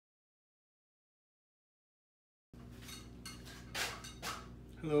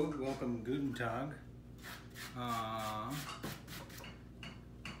Hello, welcome, Guten Tag.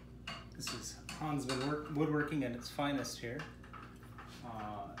 This is Hansman Woodworking at its finest here.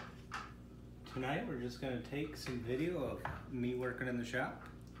 Tonight we're just going to take some video of me working in the shop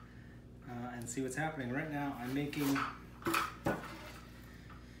and see what's happening. Right now I'm making, well,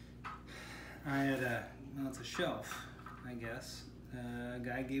 it's a shelf, I guess. A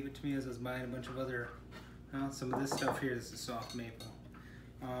guy gave it to me as I was buying a bunch of other, well, some of this stuff here. This is soft maple.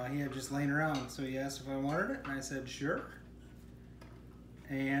 He had just laying around, so he asked if I wanted it, and I said sure.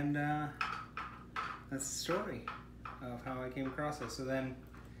 And that's the story of how I came across this. So then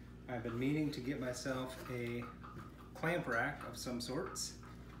I've been meaning to get myself a clamp rack of some sorts.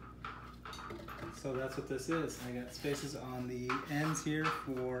 So that's what this is. I got spaces on the ends here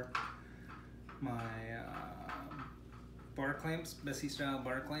for my bar clamps, Bessie style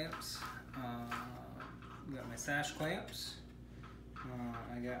bar clamps. Got my sash clamps.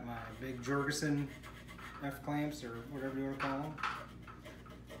 I got my big Jorgensen F clamps, or whatever you want to call them.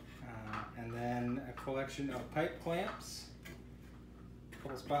 And then a collection of pipe clamps, a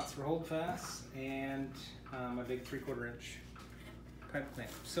couple spots for holdfasts, and my big 3/4 inch pipe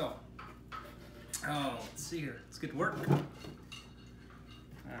clamp. So, let's see here. Let's get to work. All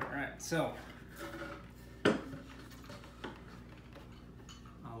right, so a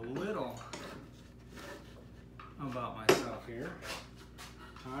little about myself here.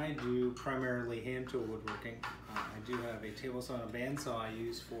 I do primarily hand tool woodworking. I do have a table saw and a bandsaw I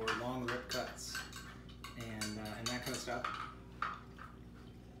use for long rip cuts and that kind of stuff.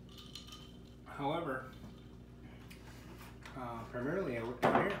 However, primarily I work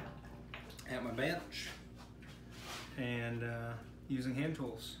down here at my bench and using hand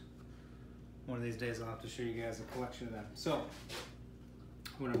tools. One of these days I'll have to show you guys a collection of them. So,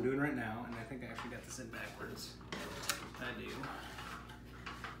 what I'm doing right now, and I think I actually got this in backwards. I do.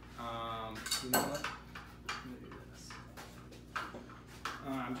 You know what? Let me do this.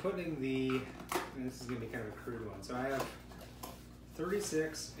 I'm putting and this is going to be kind of a crude one. So I have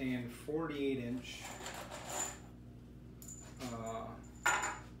 36 and 48 inch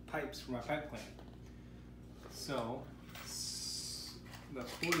pipes for my pipe clamp. So the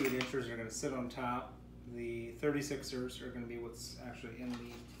 48 inchers are going to sit on top. The 36ers are going to be what's actually in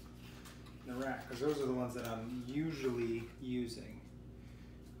the rack, because those are the ones that I'm usually using.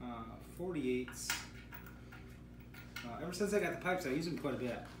 48s, ever since I got the pipes, I use them quite a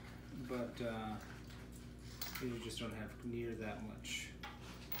bit, but you just don't have near that much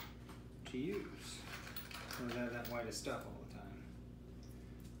to use, or that wide of stuff all the time.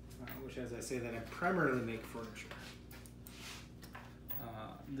 Which, as I say, that I primarily make furniture.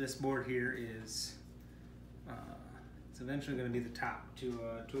 This board here is it's eventually going to be the top to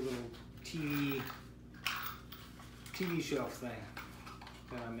a little TV shelf thing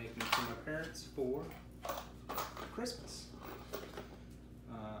that I'm making for my parents for Christmas.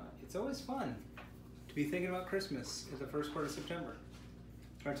 It's always fun to be thinking about Christmas in the first part of September.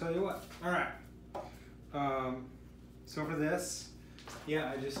 I tell you what. All right. So for this,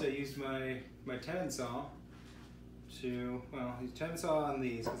 yeah, I used my tenon saw to, well, use tenon saw on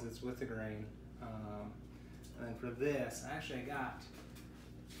these because it's with the grain. And then for this, actually I got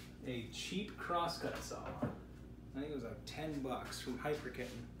a cheap crosscut saw. I think it was like $10 from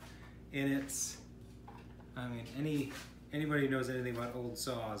Hyperkitten. And it's, I mean, anybody who knows anything about old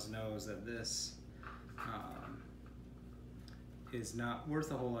saws knows that this is not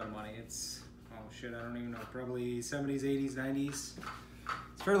worth a whole lot of money. It's, oh shit, I don't even know, probably 70s, 80s, 90s.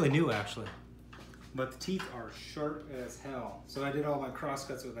 It's fairly new actually. But the teeth are sharp as hell. So I did all my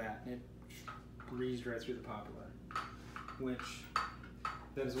crosscuts with that, and it breezed right through the Popular, which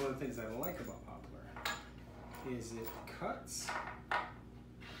that is one of the things I like about Popular, is it cuts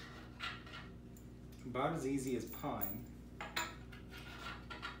about as easy as pine,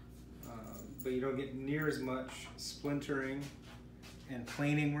 but you don't get near as much splintering, and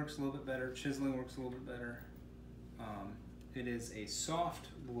planing works a little bit better, chiseling works a little bit better. It is a soft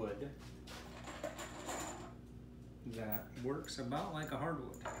wood that works about like a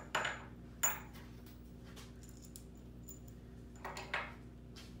hardwood.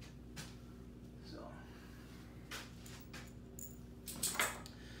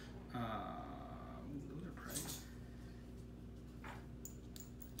 Those are priced.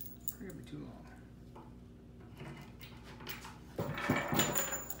 Probably gonna be too long.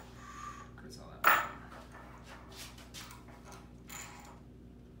 Cuts all that out.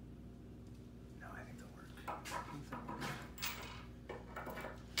 No, I think they'll work.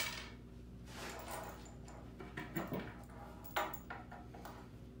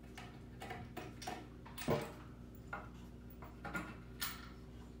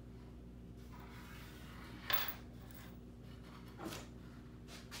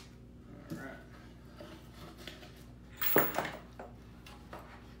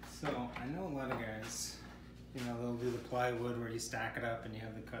 a lot of guys, you know, they'll do the plywood where you stack it up and you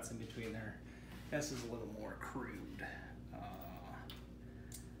have the cuts in between there. This is a little more crude.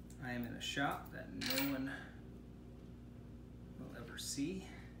 I am in a shop that no one will ever see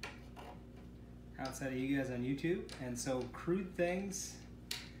outside of you guys on YouTube, and so crude things,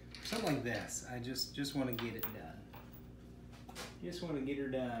 something like this, I just want to get it done. Just want to get her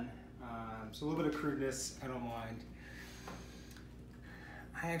done. So a little bit of crudeness, I don't mind.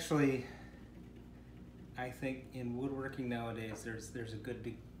 I think in woodworking nowadays, there's a good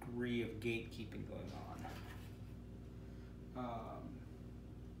degree of gatekeeping going on.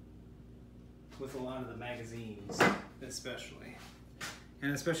 With a lot of the magazines, especially.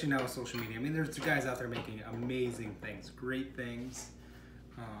 And especially now with social media. I mean, there's guys out there making amazing things, great things.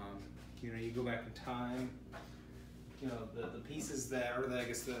 You know, you go back in time, you know, the pieces that, or I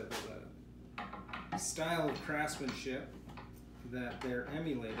guess the style of craftsmanship that they're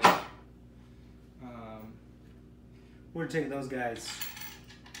emulating, would have taken those guys,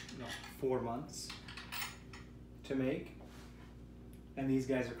 you know, 4 months to make. And these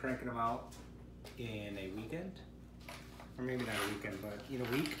guys are cranking them out in a weekend. Or maybe not a weekend, but in a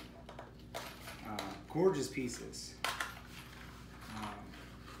week. Gorgeous pieces.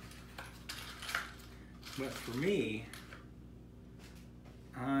 But for me,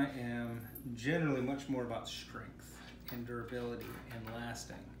 I am generally much more about strength and durability and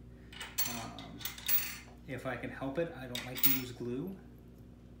lasting. If I can help it, I don't like to use glue.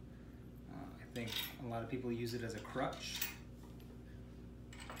 I think a lot of people use it as a crutch.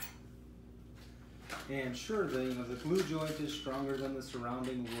 And sure, the glue joint is stronger than the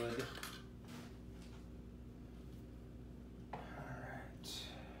surrounding wood. Alright.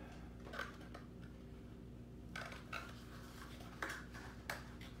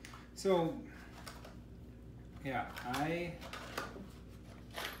 So, yeah,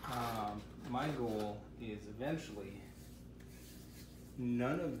 my goal is eventually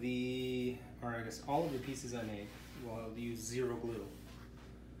none of the, or I guess all of the pieces I make will use zero glue.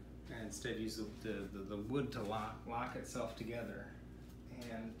 And instead use the wood to lock itself together.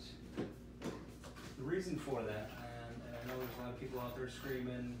 And the reason for that, and I know there's a lot of people out there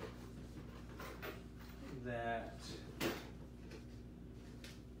screaming that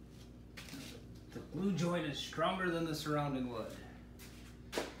the glue joint is stronger than the surrounding wood.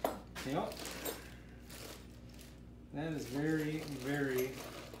 Yep. That is very, very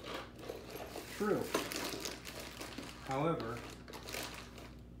true. However,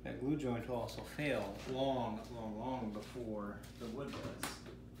 that glue joint will also fail long before the wood does.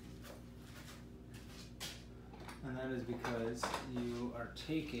 And that is because you are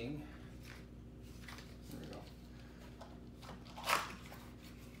taking, there we go,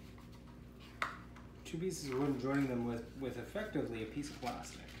 2 pieces of wood and joining them with effectively a piece of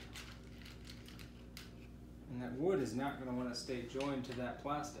plastic. And that wood is not going to want to stay joined to that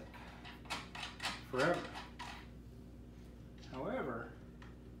plastic forever. However,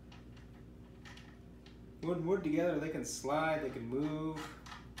 wood and wood together, they can slide, they can move.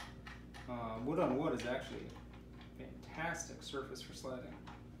 Wood on wood is actually a fantastic surface for sliding.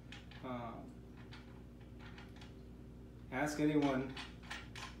 Ask anyone,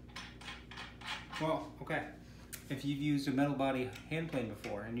 well, okay, if you've used a metal body hand plane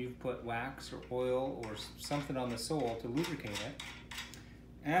before and you've put wax or oil or something on the sole to lubricate it,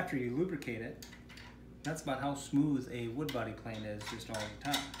 after you lubricate it, that's about how smooth a wood body plane is just all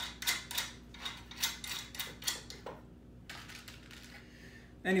the time.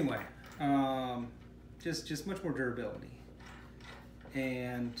 Anyway, just much more durability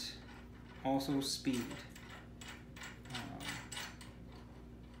and also speed.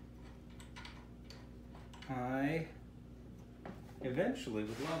 I eventually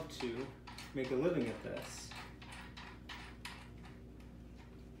would love to make a living at this.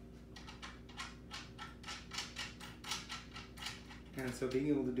 And so being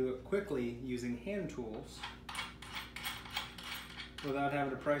able to do it quickly using hand tools without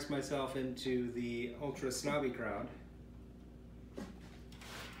having to price myself into the ultra snobby crowd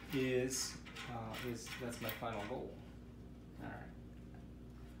is that's my final goal. All right.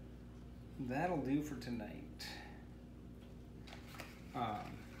 That'll do for tonight.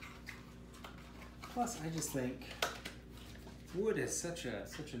 Plus, I just think wood is such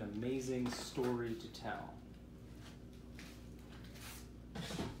an amazing story to tell.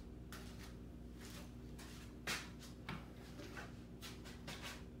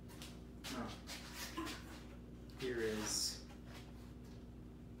 Here is,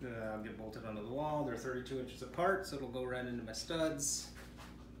 I'll get bolted onto the wall. They're 32 inches apart, so it'll go right into my studs.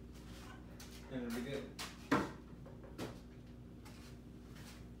 And it'll be good.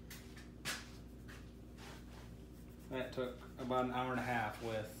 That took about an hour and a half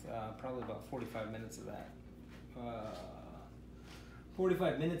with probably about 45 minutes of that.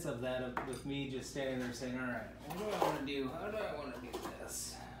 45 minutes of that with me just standing there saying, all right, what do I want to do? How do I want to do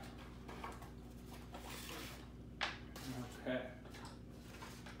this? Okay.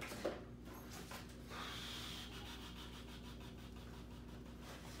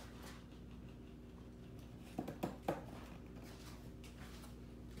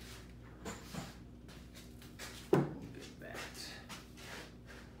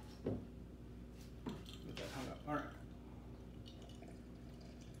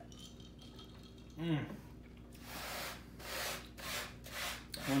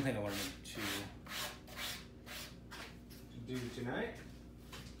 One thing I wanted to do tonight,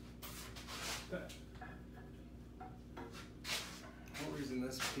 but for what reason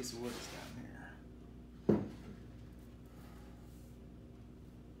this piece of wood is down here.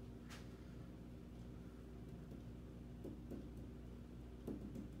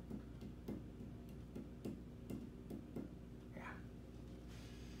 Yeah.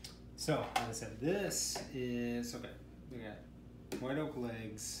 So, as I said, this is, okay, we got white oak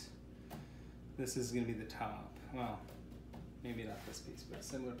legs. This is going to be the top. Well, maybe not this piece, but a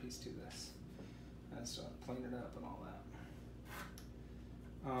similar piece to this. I still have to plane it up and all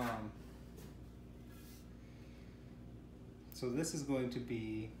that. So this is going to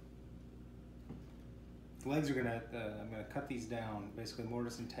be, the legs are going to, I'm going to cut these down, basically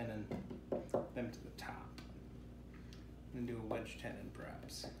mortise and tenon them to the top. And do a wedge tenon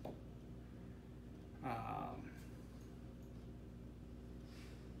perhaps. I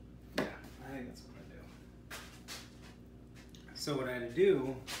think that's what I do. So what I had to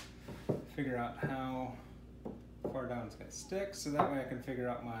do, figure out how far down it's going to stick, so that way I can figure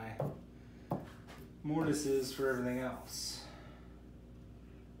out my mortises for everything else.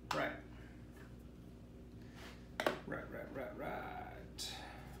 Right.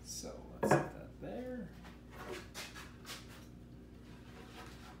 So let's set that there.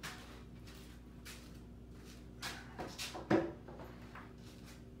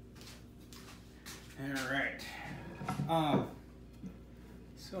 All right.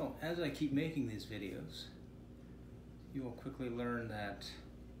 So as I keep making these videos, you will quickly learn that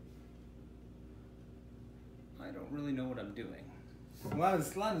I don't really know what I'm doing. A lot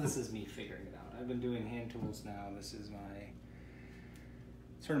of this is me figuring it out. I've been doing hand tools now. This is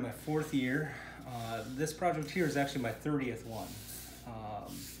sort of my 4th year. This project here is actually my 30th one.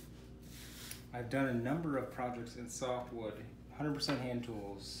 I've done a number of projects in softwood, 100% hand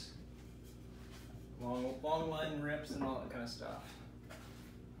tools. Long line rips and all that kind of stuff.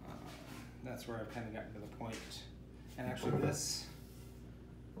 That's where I've kind of gotten to the point. And actually this,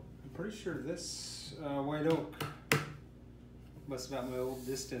 I'm pretty sure this white oak must have got my old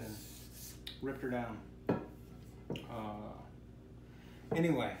distant and ripped her down.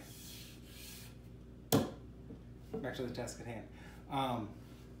 Anyway, back to the task at hand.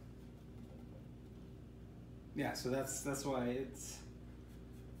 Yeah, so that's why it's,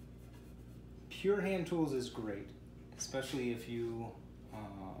 pure hand tools is great, especially if you're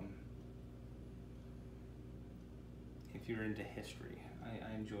into history.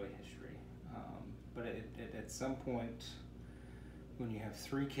 I enjoy history, but at some point, when you have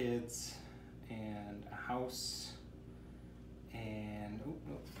 3 kids and a house, and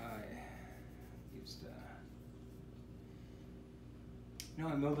I used no,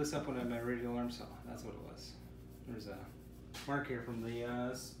 I milled this up when I had my radial arm saw. That's what it was. There's a mark here from the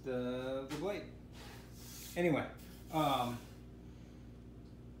blade. Anyway,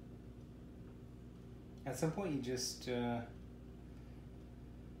 at some point you just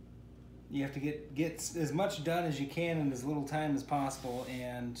you have to get as much done as you can in as little time as possible,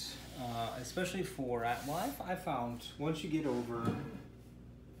 and especially for I found once you get over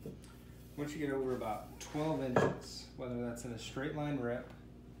about 12 inches, whether that's in a straight line rip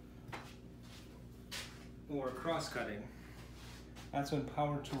or cross cutting, that's when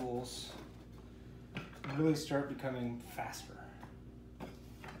power tools really start becoming faster.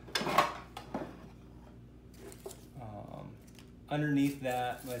 Underneath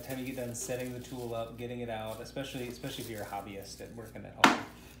that, by the time you get done setting the tool up, getting it out, especially if you're a hobbyist and working at home,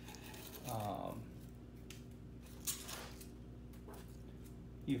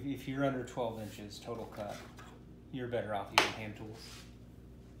 if you're under 12 inches total cut, you're better off using hand tools.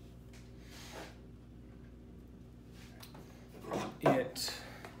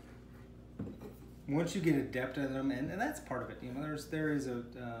 Once you get adept at them, and that's part of it, you know, there is a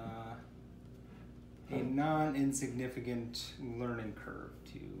non-insignificant learning curve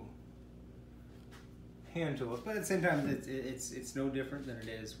to hand tools, but at the same time, it's no different than it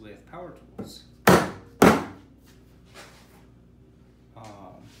is with power tools.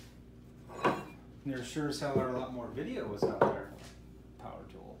 There sure as hell are a lot more videos out there. Power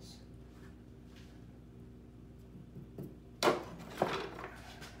tools.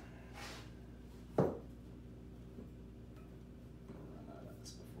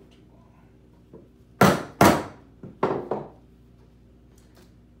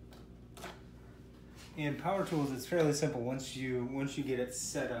 And power tools, it's fairly simple. Once you get it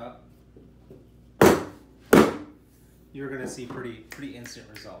set up, you're going to see pretty instant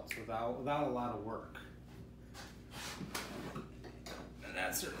results without a lot of work. And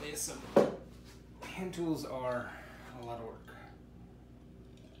that certainly is some. Hand tools are a lot of work.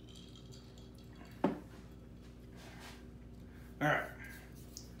 All right.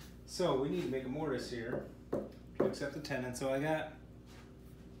 So we need to make a mortise here to accept the tenon. So I got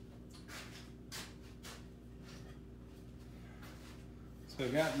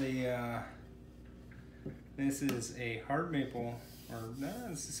the, this is a hard maple, or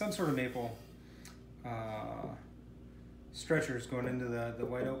it's some sort of maple stretchers going into the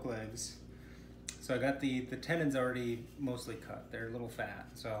white oak legs. So I got the tenons already mostly cut. They're a little fat,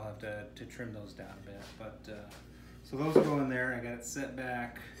 so I'll have to trim those down a bit. But so those will go in there. I got it set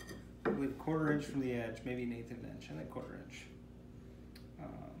back, I believe 1/4 inch from the edge, maybe 1/8 of an inch, I think 1/4 inch.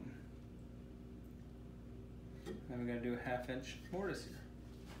 Then we got to do a 1/2 inch mortise here.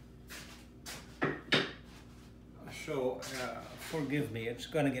 So, forgive me, it's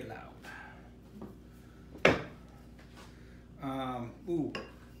gonna get loud.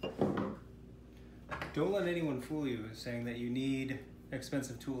 Don't let anyone fool you saying that you need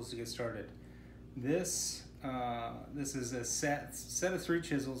expensive tools to get started. This is a set of 3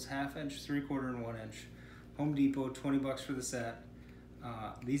 chisels, 1/2 inch, 3/4, and 1 inch. Home Depot, 20 bucks for the set.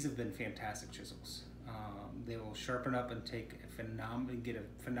 These have been fantastic chisels. They will sharpen up and get a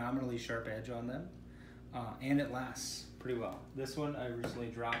phenomenally sharp edge on them. And it lasts pretty well. This one I recently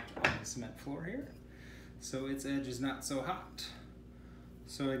dropped on the cement floor here, so its edge is not so hot.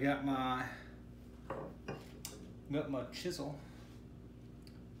 So I got my chisel,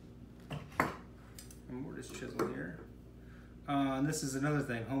 a mortise chisel here. And this is another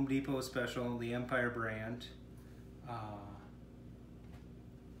thing, Home Depot special, the Empire brand.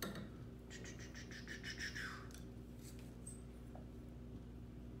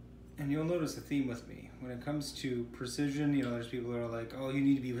 And you'll notice a theme with me. When it comes to precision, you know, there's people that are like, oh, you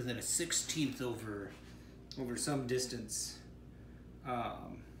need to be within a 1/16 over some distance.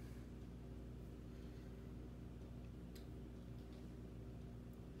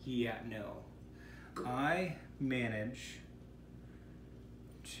 Yeah, no. I manage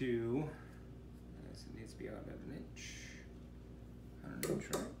to, I guess it needs to be out of an inch.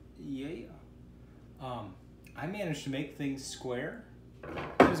 Right? Yeah. I manage to make things square.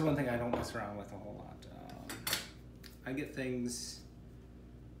 Here's one thing I don't mess around with a whole lot. I get things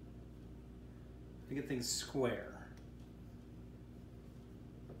square.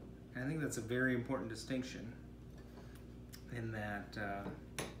 And I think that's a very important distinction in that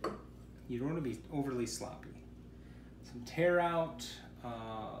you don't want to be overly sloppy. Some tear out,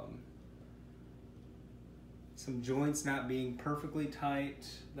 some joints not being perfectly tight,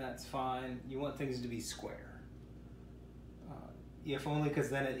 that's fine. You want things to be square. If only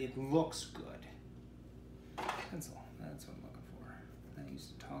because then it looks good. Pencil, that's what I'm looking for. I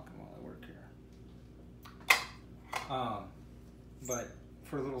used to talking while I work here. But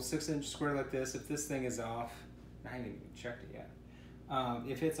for a little 6-inch square like this, if this thing is off, I haven't even checked it yet.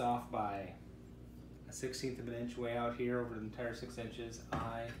 If it's off by a 1/16 of an inch way out here over the entire 6 inches,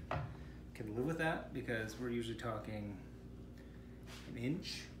 I can live with that because we're usually talking an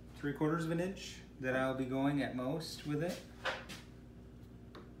inch, 3/4 of an inch that I'll be going at most with it.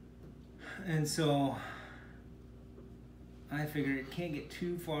 And so I figure it can't get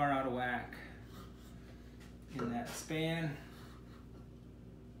too far out of whack in that span.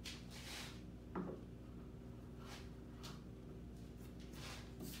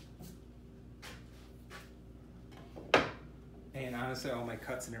 And honestly, all my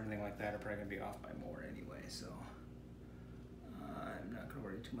cuts and everything like that are probably gonna be off by more anyway, so I'm not gonna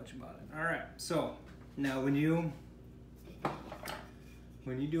worry too much about it. All right, so now when you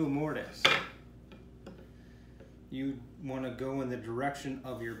do a mortise, you want to go in the direction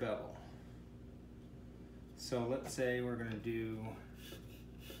of your bevel. So let's say we're going to do,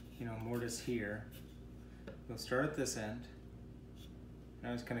 mortise here. We'll start at this end.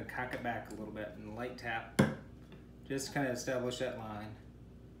 And I'm just going to cock it back a little bit and light tap, just kind of establish that line.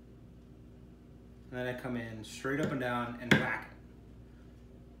 And then I come in straight up and down and whack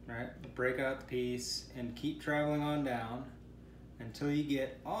it. All right, break out the piece and keep traveling on down until you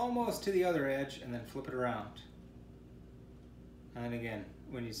get almost to the other edge and then flip it around. And then again,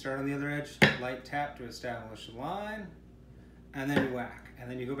 when you start on the other edge, light tap to establish a line, and then you whack, and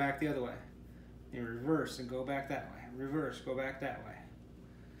then you go back the other way. You reverse and go back that way. Reverse, go back that way.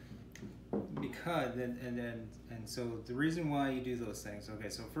 Because and so the reason why you do those things. Okay,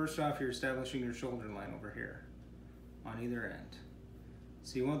 so first off, you're establishing your shoulder line over here on either end.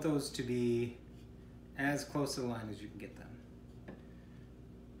 So you want those to be as close to the line as you can get them.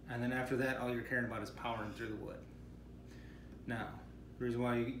 And then after that, all you're caring about is powering through the wood. Now, the reason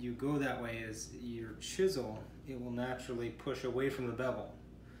why you go that way is your chisel, it will naturally push away from the bevel.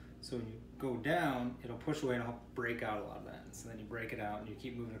 So when you go down, it'll push away and it'll break out a lot of that. So then you break it out and you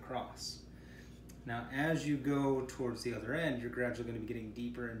keep moving across. Now, as you go towards the other end, you're gradually going to be getting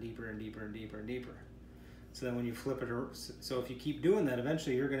deeper and deeper and deeper and deeper and deeper. So then when you flip it, so if you keep doing that,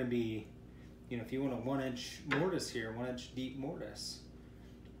 eventually you're going to be, you know, if you want a 1-inch mortise here, 1-inch deep mortise,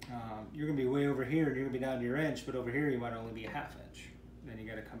 you're going to be way over here and you're going to be down to your inch, but over here you might only be a 1/2 inch. Then you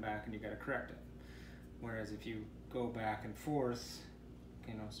got to come back and you got to correct it. Whereas if you go back and forth,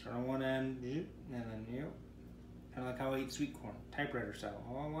 you know, start on one end and then you, kind of like how I eat sweet corn, typewriter style,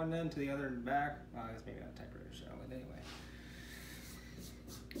 on one end to the other and back. Well, I guess maybe not typewriter style, but anyway.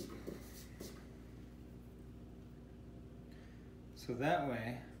 So that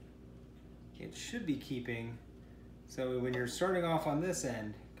way, it should be keeping, so when you're starting off on this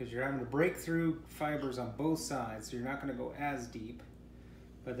end, because you're having to break through fibers on both sides, so you're not going to go as deep.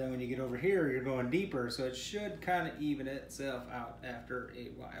 But then when you get over here, you're going deeper, so it should kind of even itself out after a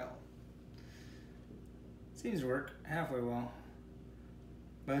while. Seems to work halfway well.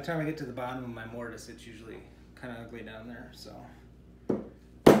 By the time I get to the bottom of my mortise, it's usually kind of ugly down there. So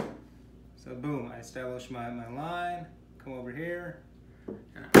boom, I establish my line, come over here,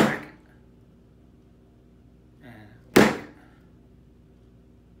 and I whack it. And whack it.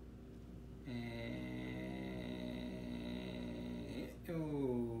 And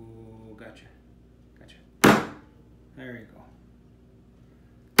oh, gotcha. There you go.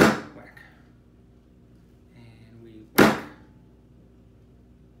 Whack. And we whack.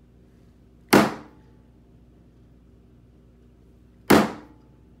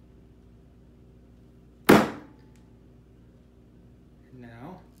 And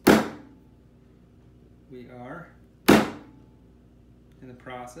now we are in the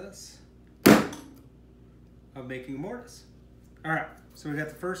process of making a mortise. All right, so we got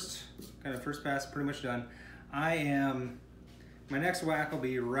the first pass pretty much done. My next whack will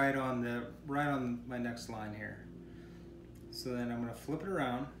be right on my next line here. So then I'm gonna flip it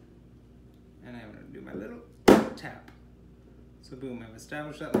around and I'm gonna do my little tap. So boom, I've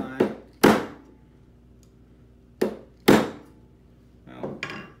established that line. Well,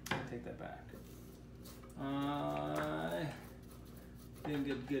 I'll take that back.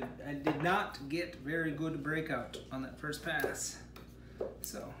 I did not get very good breakout on that first pass.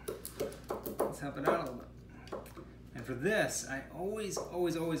 So let's help it out a little bit. And for this, I always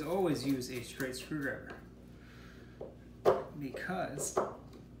use a straight screwdriver because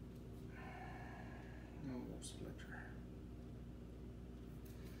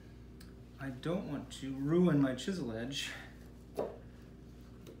I don't want to ruin my chisel edge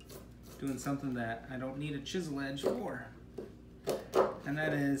doing something that I don't need a chisel edge for. And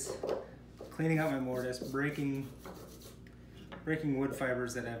that is cleaning out my mortise, breaking wood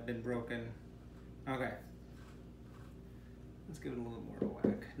fibers that have been broken. Okay, let's give it a little more of a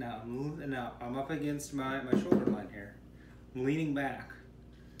whack. Now I'm up against my shoulder line here. I'm leaning back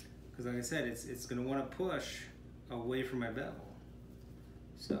because, like I said, it's going to want to push away from my bevel.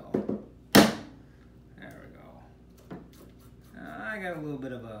 So there we go. I got a little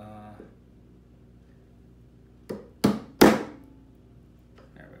bit of a.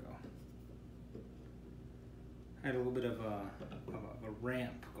 I had a little bit of a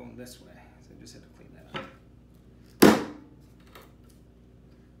ramp going this way, so I just had to clean that up.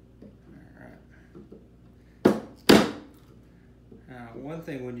 Alright. Now, one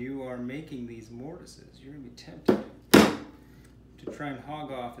thing when you are making these mortises, you're going to be tempted to try and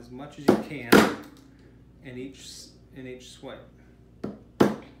hog off as much as you can in each swipe.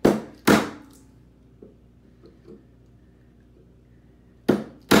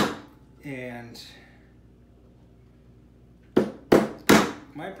 And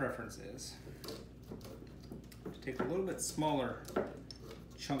my preference is to take a little bit smaller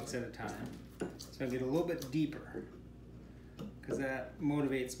chunks at a time, so I get a little bit deeper, because that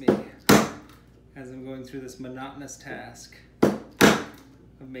motivates me as I'm going through this monotonous task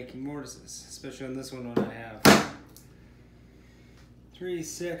of making mortises, especially on this one when I have 3,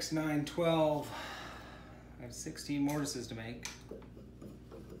 6, 9, 12. I have 16 mortises to make.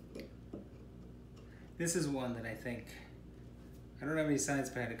 This is one that I think I don't have any science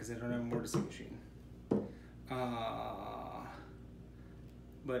behind it because I don't have a mortising machine.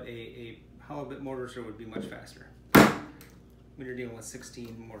 But a hollow bit mortiser would be much faster when you're dealing with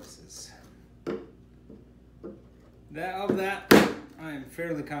 16 mortises. Of that, I am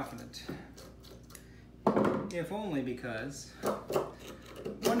fairly confident. If only because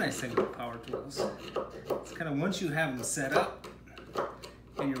one nice thing about power tools, it's kind of once you have them set up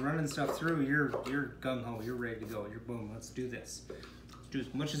and you're running stuff through, you're gung-ho, you're ready to go. You're boom, let's do this. Let's do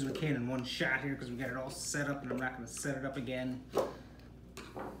as much as we can in one shot here because we got it all set up and I'm not going to set it up again.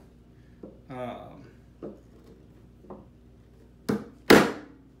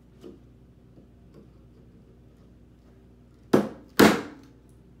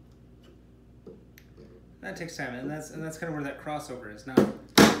 That takes time, and that's kind of where that crossover is. Now,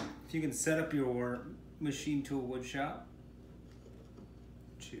 if you can set up your machine tool wood shop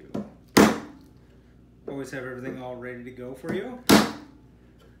to always have everything all ready to go for you,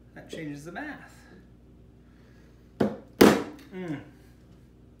 that changes the math.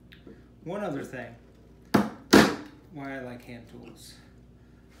 One other thing why I like hand tools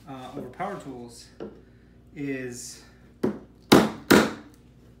over power tools is,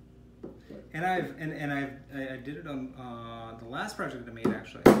 and I did it on the last project I made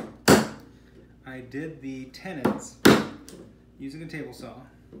actually. I did the tenons using a table saw.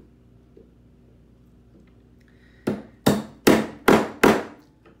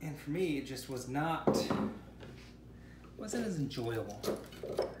 And for me, it just wasn't as enjoyable,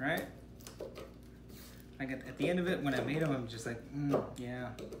 right? At the end of it, when I made them, I'm just like, yeah.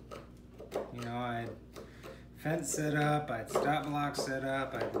 You know, I had fence set up, I had stop block set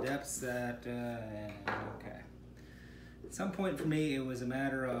up, I had the depth set, okay. At some point for me, it was a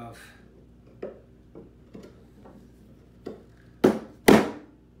matter of,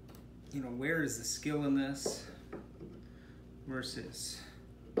 you know, where is the skill in this versus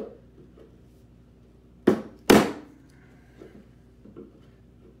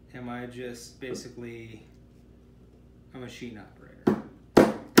am I just basically a machine operator?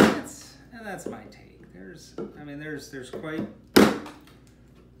 And that's my take. There's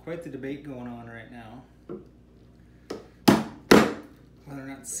quite the debate going on right now whether or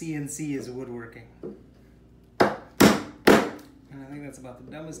not CNC is woodworking. And I think that's about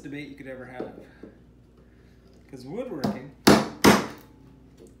the dumbest debate you could ever have. Because woodworking,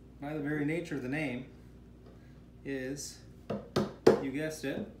 by the very nature of the name, is, you guessed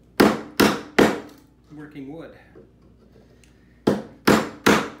it, working wood.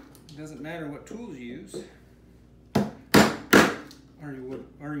 It doesn't matter what tools you use. Are you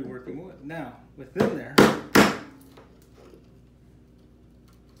working wood? Now, within there,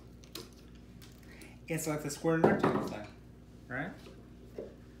 it's like the square and rectangle thing, right?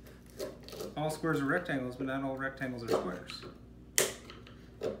 All squares are rectangles, but not all rectangles are squares.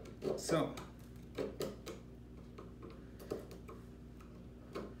 So,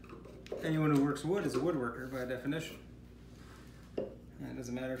 anyone who works wood is a woodworker by definition. And it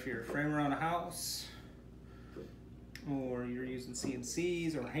doesn't matter if you're a framer on a house, or you're using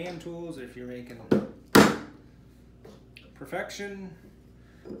CNCs or hand tools, or if you're making perfection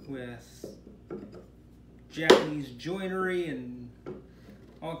with Japanese joinery and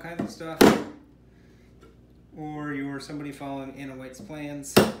all kinds of stuff, or you're somebody following Anna White's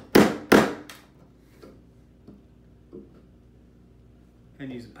plans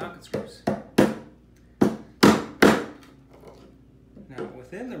and using pocket screws. Now,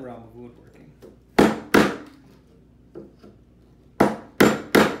 within the realm of woodworking,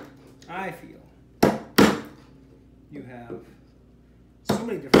 I feel you have so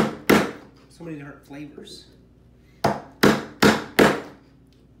many different flavors. You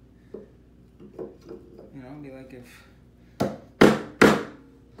know, it'd be like if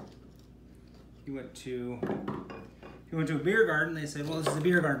you went to a beer garden, they said, well, this is a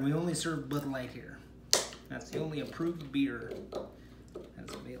beer garden, we only serve Bud Light here. That's the only approved beer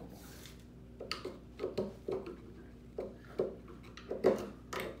that's available.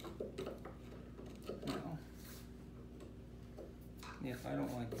 Well, if I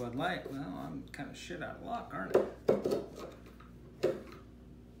don't like Bud Light, well, I'm kind of shit out of luck, aren't I?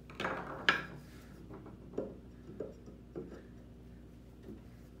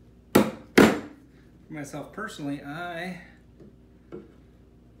 For myself personally, I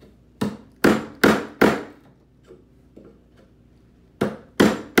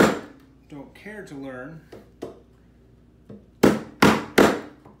don't care to learn the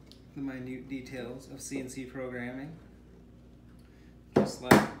minute details of CNC programming. Just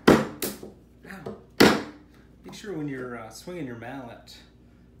like, ow, make sure when you're swinging your mallet,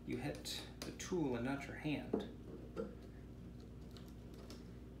 you hit the tool and not your hand.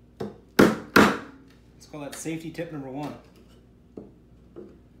 call that safety tip number 1.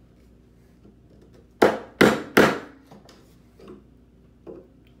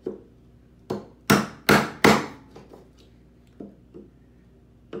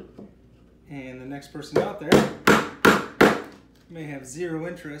 And the next person out there may have zero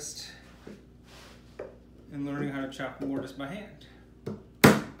interest in learning how to chop a mortise by hand.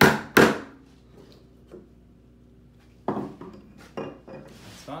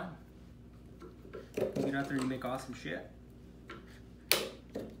 That's fine. You get out there and you make awesome shit.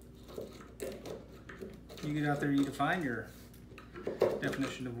 You get out there and you define your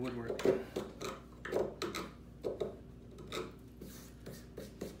definition of woodworking.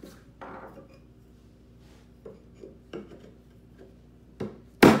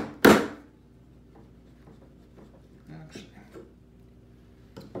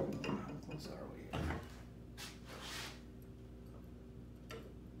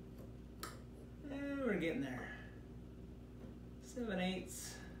 We're getting there.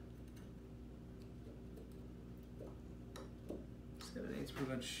 7/8. 7/8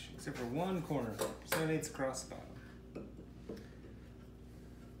 pretty much, except for one corner. 7/8 across the bottom.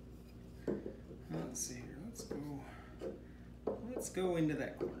 Let's see here. Let's go into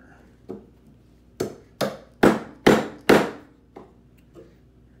that corner.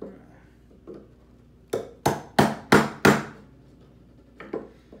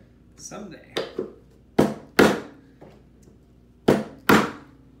 Someday. I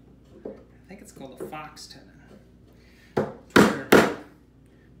think it's called a fox tenon. Where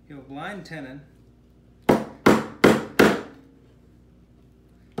you have a blind tenon, and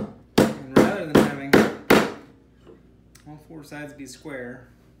rather than having all 4 sides be square,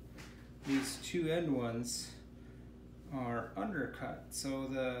 these 2 end ones are undercut, so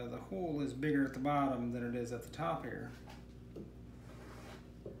the hole is bigger at the bottom than it is at the top here.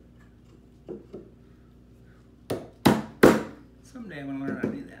 Someday I'm going to learn how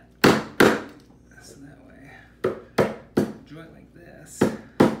to do that. So that way, joint like this.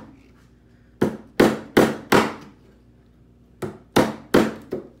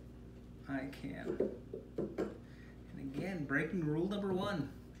 I can. And again, breaking rule number 1.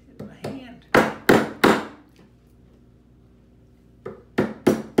 Hit my hand.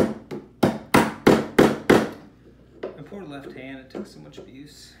 My poor left hand, it took so much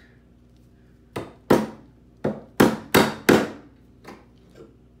abuse.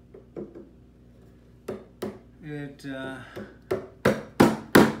 When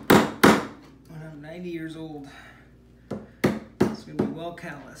I'm 90 years old, it's going to be well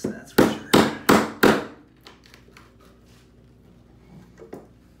calloused, that's for sure.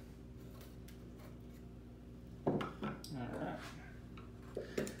 Alright.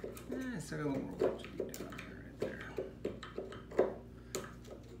 Still got a little more work to be done there, right there.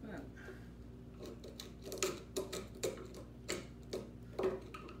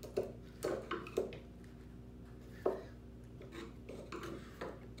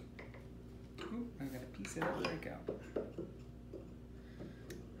 Piece that didn't break out.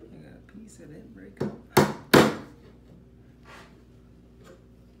 I got a piece that didn't break out.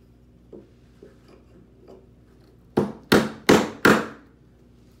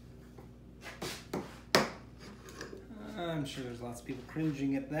 I'm sure there's lots of people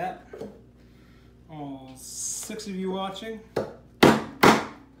cringing at that. All 6 of you watching.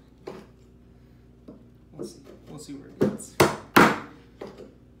 We'll see where it gets.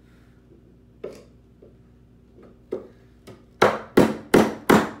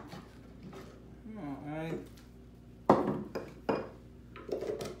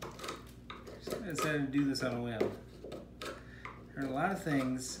 I decided to do this on a whim. There are a lot of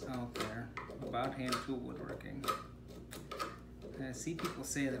things out there about hand tool woodworking. And I see people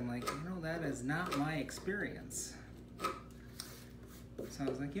say that, I'm like, you know, that is not my experience. So I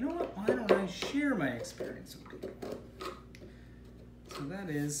was like, you know what, why don't I share my experience with people? So that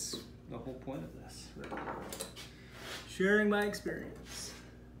is the whole point of this, right? Sharing my experience.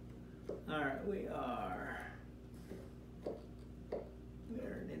 Alright, we are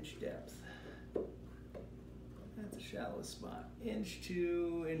an inch depth. That's the shallowest spot. Inch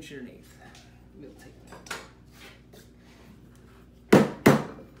to inch underneath. We'll take that.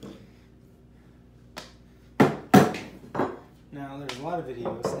 Now there's a lot of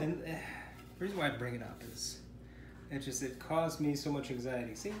videos, and the reason why I bring it up is it caused me so much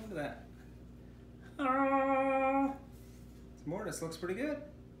anxiety. See, look at that. Ah, this mortise looks pretty good.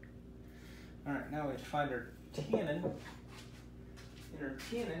 All right, now we have to find our tenon. And our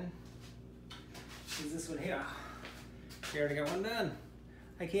tenon is this one here. We already got one done.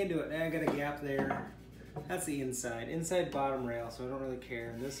 I can't do it. I got a gap there. That's the inside bottom rail, so I don't really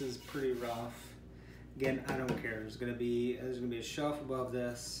care. This is pretty rough. Again, I don't care. There's gonna be a shelf above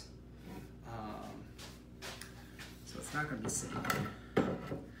this, so it's not gonna be sitting there.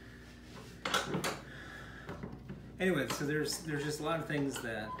 Anyway, so there's just a lot of things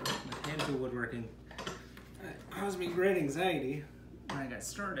that with hand tool woodworking caused me great anxiety when I got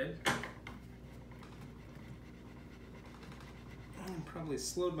started. And probably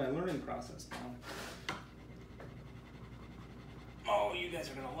slowed my learning process down. Oh, you guys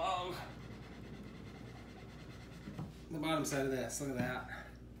are gonna love the bottom side of this. Look at that.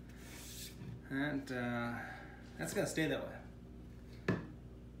 And that's gonna stay that way.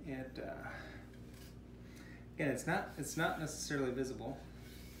 And again, it's not necessarily visible.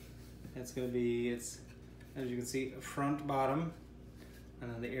 It's gonna be, as you can see, front, bottom,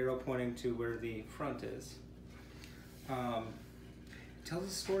 and then the arrow pointing to where the front is. It tells a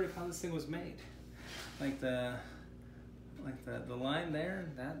story of how this thing was made. Like the line there,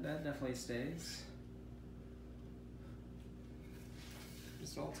 that definitely stays.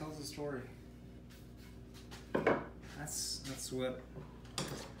 Just all tells a story. That's what,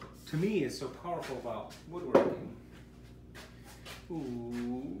 to me, is so powerful about woodworking.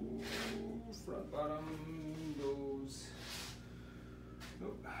 Ooh, front, bottom goes.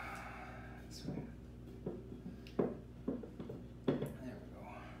 Oh, this way. There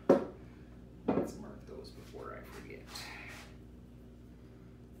we go. Let's mark those before I forget.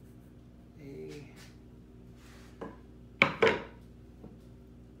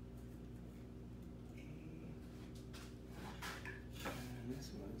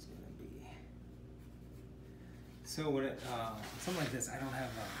 So when something like this, I don't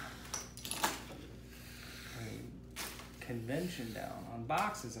have a convention down. On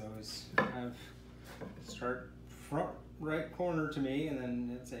boxes, I always have start front right corner to me, and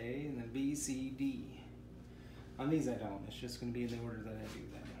then it's A, and then B, C, D. On these I don't. It's just going to be in the order that I do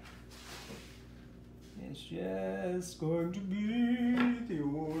them. It's just going to be the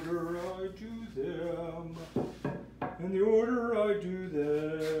order I do them, and the order I do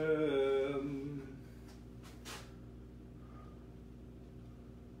them.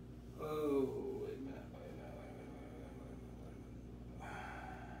 Oh, wait a minute,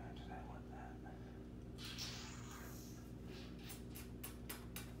 Did I want that?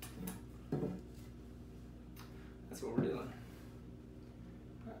 That's what we're doing.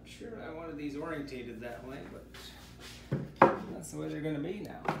 Not sure I wanted these orientated that way, but that's the way they're going to be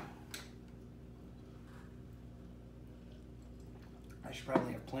now. I should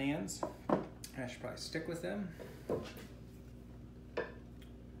probably have plans. I should probably stick with them.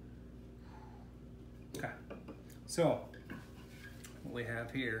 Okay, so what we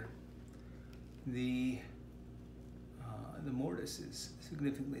have here, the mortise is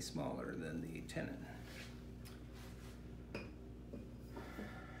significantly smaller than the tenon,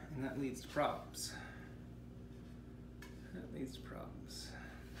 and that leads to problems.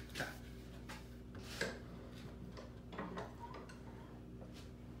 Okay.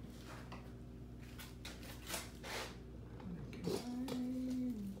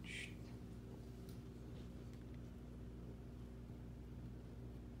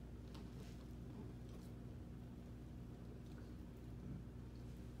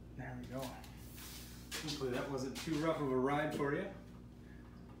 There we go. Hopefully that wasn't too rough of a ride for you.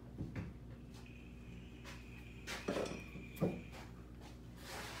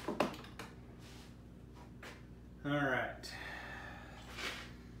 All right.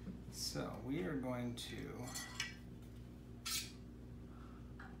 So we are going to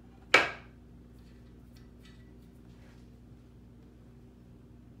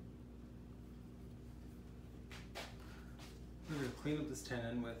clean up this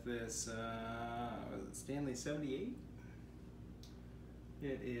tenon with this, was it Stanley 78?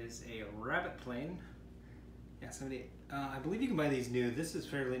 It is a rabbit plane. Yeah, 78. I believe you can buy these new. This is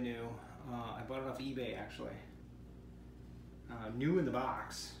fairly new. I bought it off eBay actually. New in the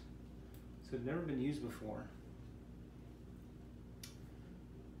box. So it's never been used before.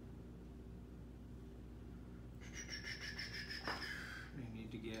 We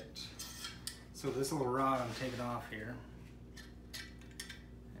need to get, so this little rod I'm taking off here.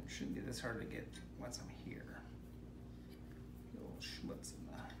 Shouldn't be this hard to get once I'm here. Little schmutz in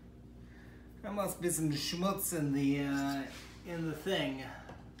the, there must be some schmutz in the thing.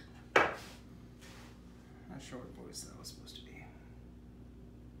 Not sure what voice that was supposed to be.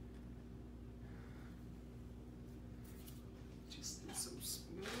 Just so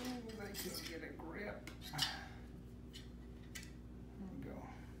smooth I can't get a grip. There we go.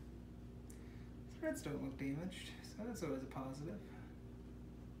 Threads don't look damaged, so that's always a positive.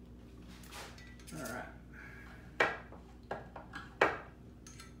 All right.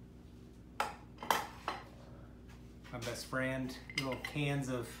 best friend. Little cans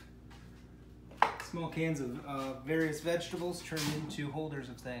of, small cans of various vegetables turned into holders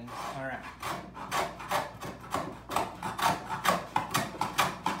of things. All right.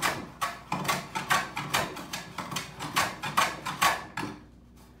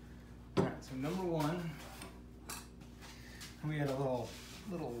 All right, so number one, we had a little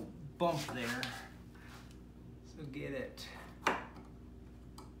bump there. So get it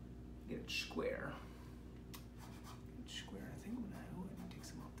square. Square. I think when I take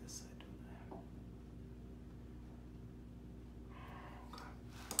some off this side, don't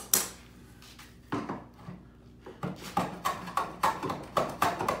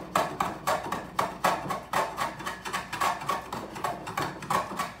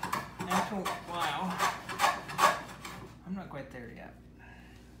I? After a while, I'm not quite there yet,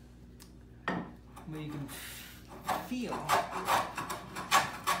 but you can feel.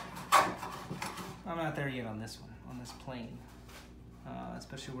 I'm not there yet on this one, on this plane,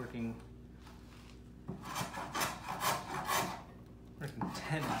 especially working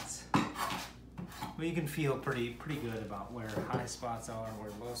tenons. But you can feel pretty good about where high spots are,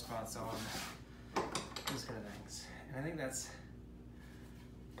 where low spots are, those kind of things. And I think that's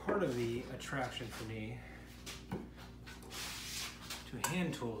part of the attraction for me to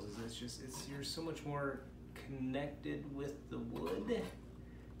hand tools. Is you're so much more connected with the wood.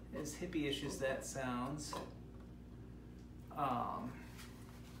 As hippie-ish as that sounds,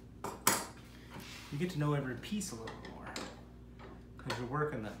 you get to know every piece a little more because you're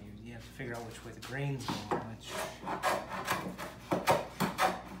working them. You have to figure out which way the grain's going, which.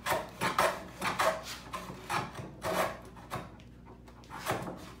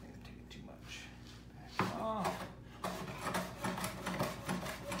 I'm taking too much. Back off.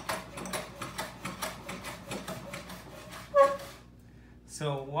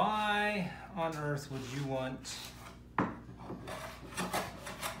 So why on earth would you want a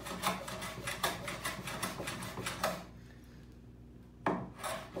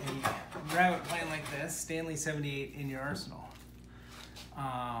rabbit plane like this, Stanley 78, in your arsenal?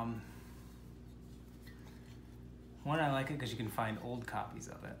 One, I like it because you can find old copies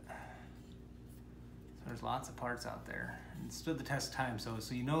of it. So there's lots of parts out there. And it stood the test of time, so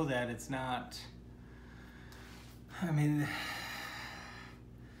you know that it's not, I mean,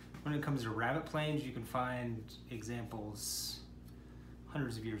 when it comes to rabbit planes, you can find examples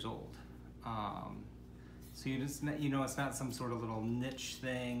hundreds of years old. So you know it's not some sort of little niche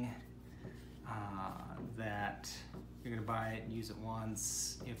thing that you're gonna buy it and use it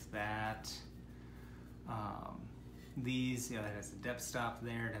once, if that. These, you know, it has a depth stop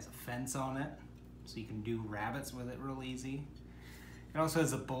there. It has a fence on it, so you can do rabbits with it real easy. It also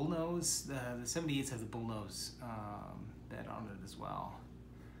has a bull nose. The 78s have the bull nose bed on it as well.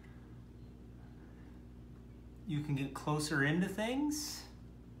 You can get closer into things.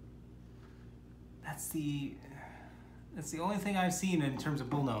 That's the only thing I've seen in terms of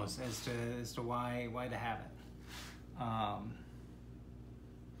bullnose as to why to have it.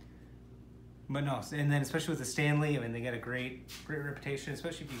 But no, and then especially with the Stanley, I mean, they get a great reputation,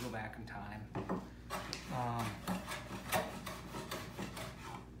 especially if you go back in time.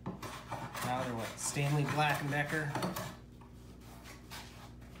 Now they're what? Stanley Black & Decker.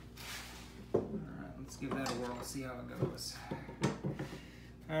 All right, let's give that a whirl, see how it goes.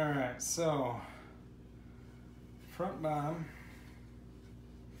 All right, so front bottom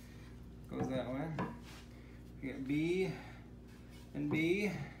goes that way. We get B and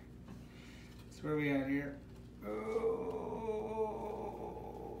B. So where are we at here? Oh,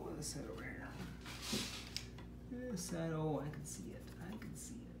 this side over here. This side, oh, I can see it. I can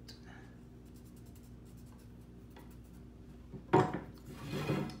see it. All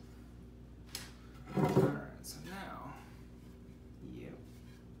right, so now, yep.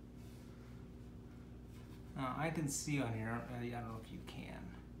 Now I can see on here, I don't know if you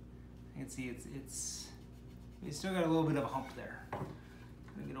can. I can see it's we still got a little bit of a hump there.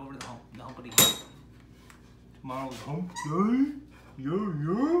 Get over the humpity hump. Tomorrow's hump day.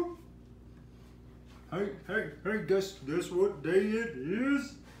 Yeah. Hey, guess what day it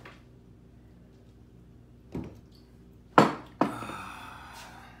is?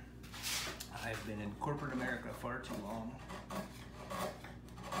 I've been in corporate America far too long.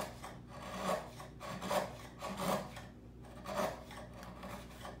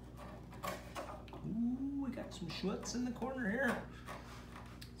 Ooh, we got some schmutz in the corner here.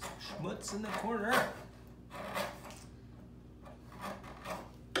 Schmutz in the corner.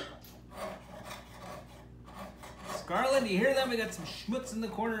 Scarlett, do you hear that? We got some schmutz in the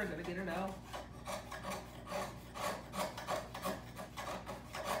corner. I gotta get it out.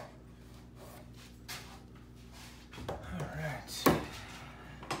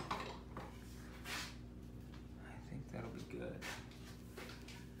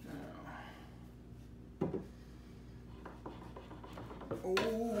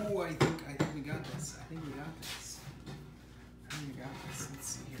 Oh, I think we got this. I think we got this. Let's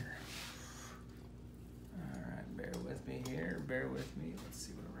see here. All right, bear with me here. Bear with me. Let's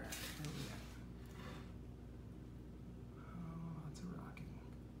see what we're at. Where are we at? Oh, it's a rocking.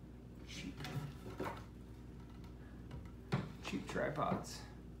 Cheap tripods.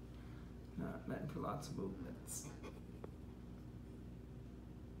 Not meant for lots of movements.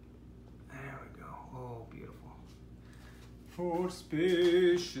 There we go. Oh, beautiful. For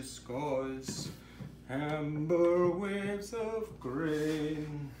spacious skies, amber waves of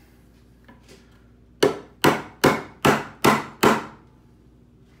grain.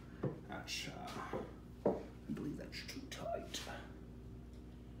 That's, I believe that's too tight.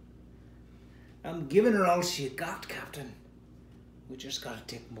 I'm giving her all she got, Captain. We just gotta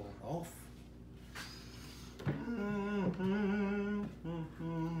take more off.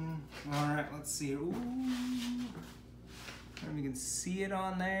 All right, let's see. Ooh. And you can see it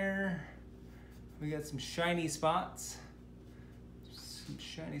on there. We got some shiny spots. Some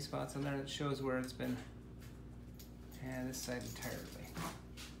shiny spots on there that shows where it's been. And this side entirely.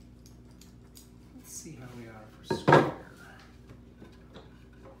 Let's see how we are for square.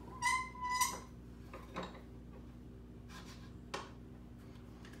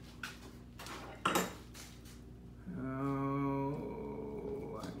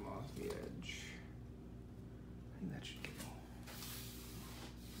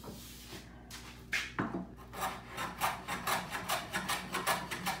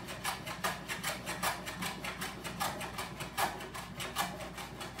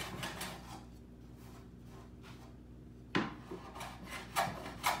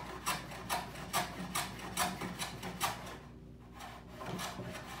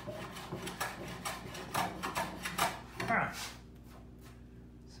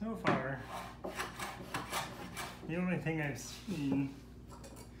 So far, the only thing I've seen.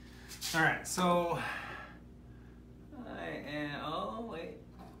 All right, so I am. Oh wait.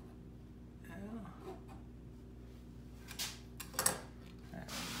 In that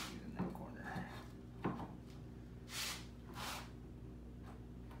corner.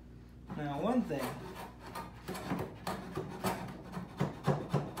 Now, one thing.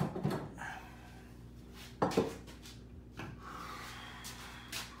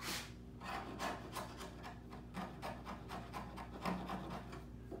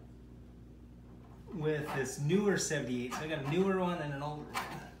 With this newer 78, so I got a newer one and an older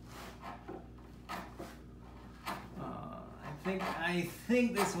one. I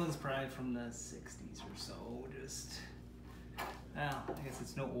think this one's probably from the 60s or so. Just, well, I guess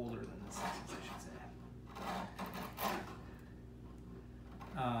it's no older than the 60s, I should say.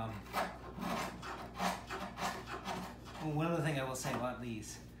 Well, one other thing I will say about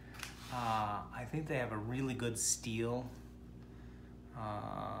these, I think they have a really good steel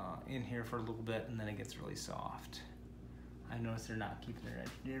in here for a little bit, and then it gets really soft. I noticed they're not keeping their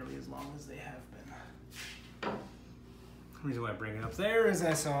edge nearly as long as they have been. The reason why I bring it up there is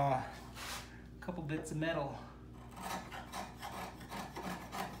I saw a couple bits of metal.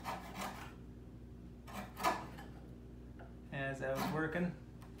 As I was working.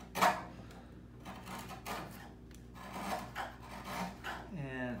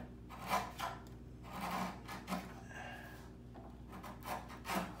 And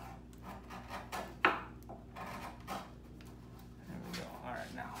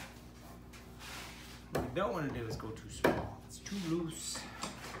don't want to do is go too small. It's too loose.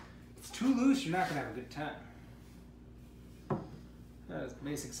 It's too loose, you're not going to have a good time. That is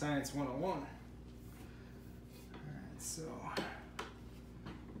basic science 101. Alright, so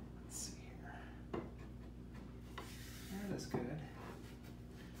let's see here. That is good.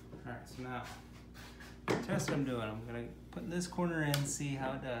 Alright, so now test what I'm doing. I'm going to put in this corner in, see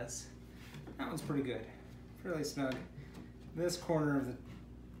how it does. That one's pretty good. Fairly snug. This corner of the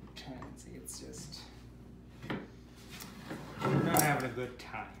see, it's just not having a good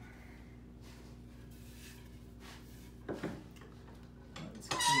time. Let's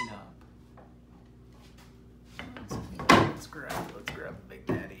clean up. Let's grab the Big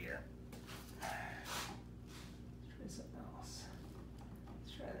Daddy here. Let's try something else.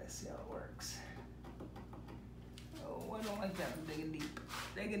 Let's try this, see how it works. Oh, I don't like that one digging deep.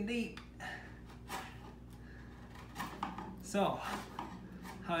 Digging deep. So,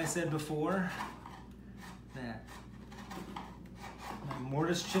 how I said before, that my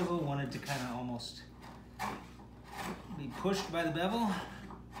mortise chisel wanted to kind of almost be pushed by the bevel.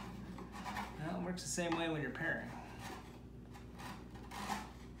 Well, it works the same way when you're paring.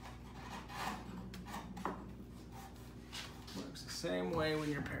 Works the same way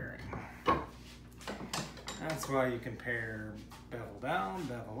when you're paring. That's why you can pair Bevel down,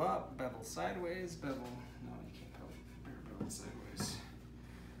 bevel up, bevel sideways, bevel, no, you can't bevel it sideways.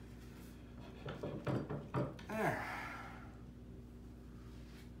 There.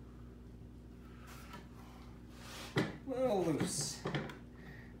 A little loose.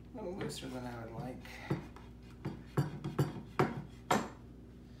 A little looser than I would like.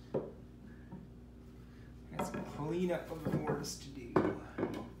 Got some cleanup of the mortise to do.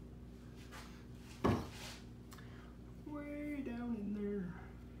 Way down in there.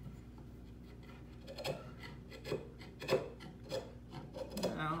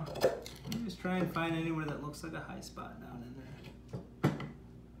 Now, just try and find anywhere that looks like a high spot down in there.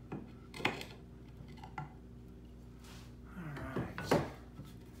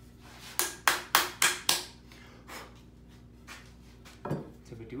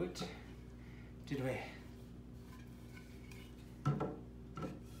 Do it. Did we?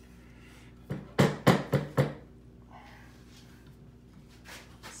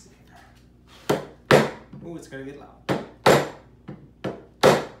 Let's see here. Oh, it's gonna get loud.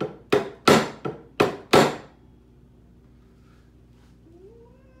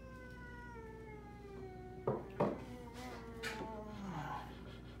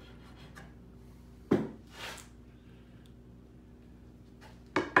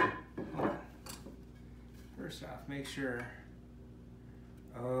 First off, make sure.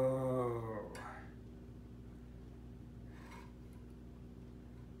 Oh.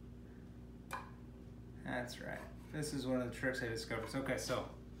 That's right. This is one of the tricks I discovered. Okay, so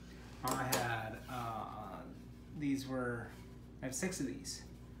I had I have 6 of these.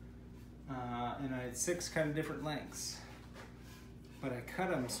 And I had 6 kind of different lengths. But I cut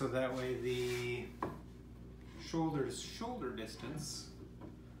them so that way the shoulder to shoulder distance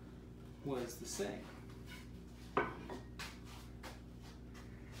was the same.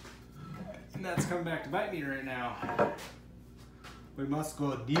 And that's coming back to bite me right now. We must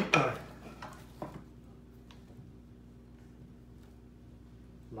go deeper.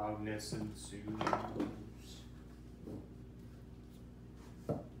 Loudness ensues.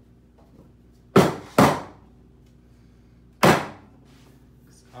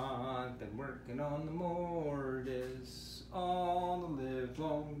 I've been working on the mortise all the live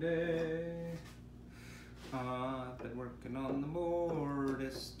long day. I've been working on the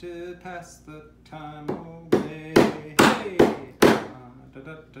mortise to pass the time away. Hey! Da,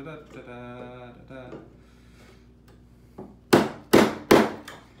 da, da, da, da, da, da.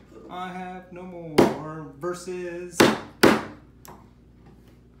 I have no more verses,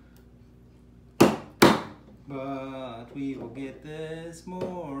 but we will get this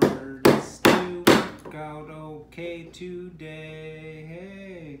mortise to work out okay today.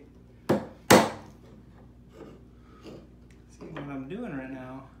 What I'm doing right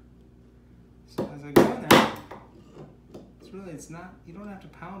now. So as I go in there, it's not, you don't have to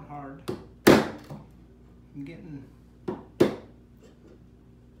pound hard. I'm getting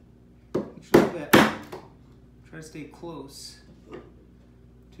each little bit. Try to stay close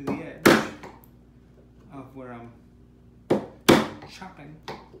to the edge of where I'm chopping.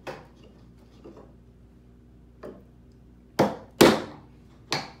 I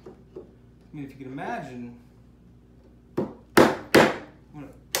mean, if you can imagine what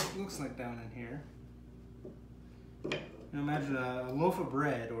it looks like down in here. Now imagine a loaf of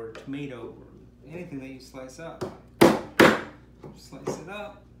bread or a tomato or anything that you slice up. Slice it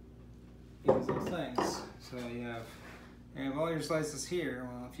up, use those things. So you have all your slices here.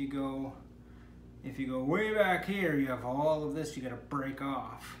 Well, if you go way back here, you have all of this you gotta break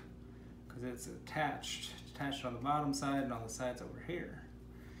off because it's attached on the bottom side and on the sides over here.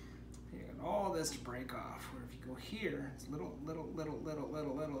 You got all this to break off. Where if you go here, it's little.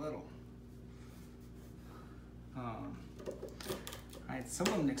 I had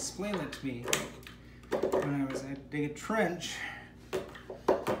someone explain that to me when I had to dig a trench,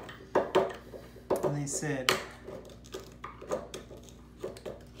 and they said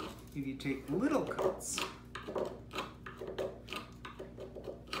if you take little cuts,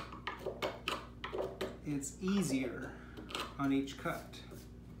 it's easier on each cut.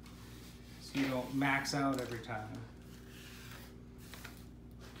 So you don't max out every time.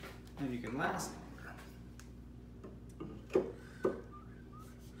 And you can last longer.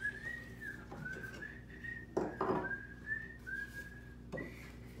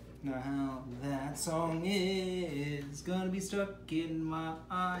 Now that song is gonna be stuck in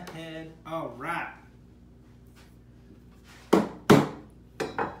my head. All right.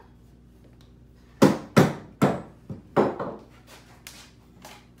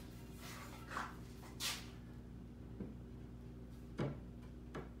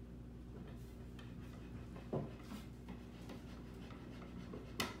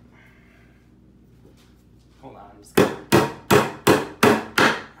 just kidding.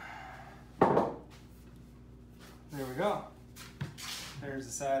 There we go. There's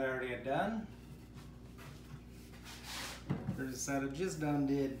the side I already had done. There's the side I just done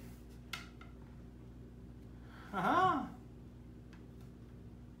did. I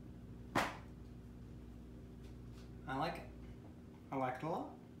like it. I like it a lot.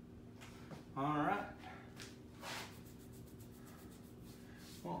 All right.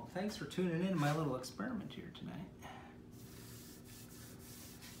 Well, thanks for tuning in to my little experiment here tonight.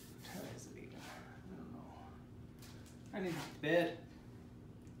 What time is it even? I don't know. I need bed.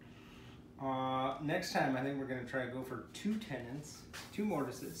 Next time, I think we're going to try to go for 2 tenons, 2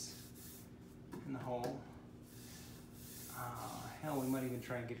 mortises in the hole. Hell, we might even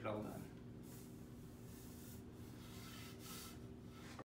try and get it all done.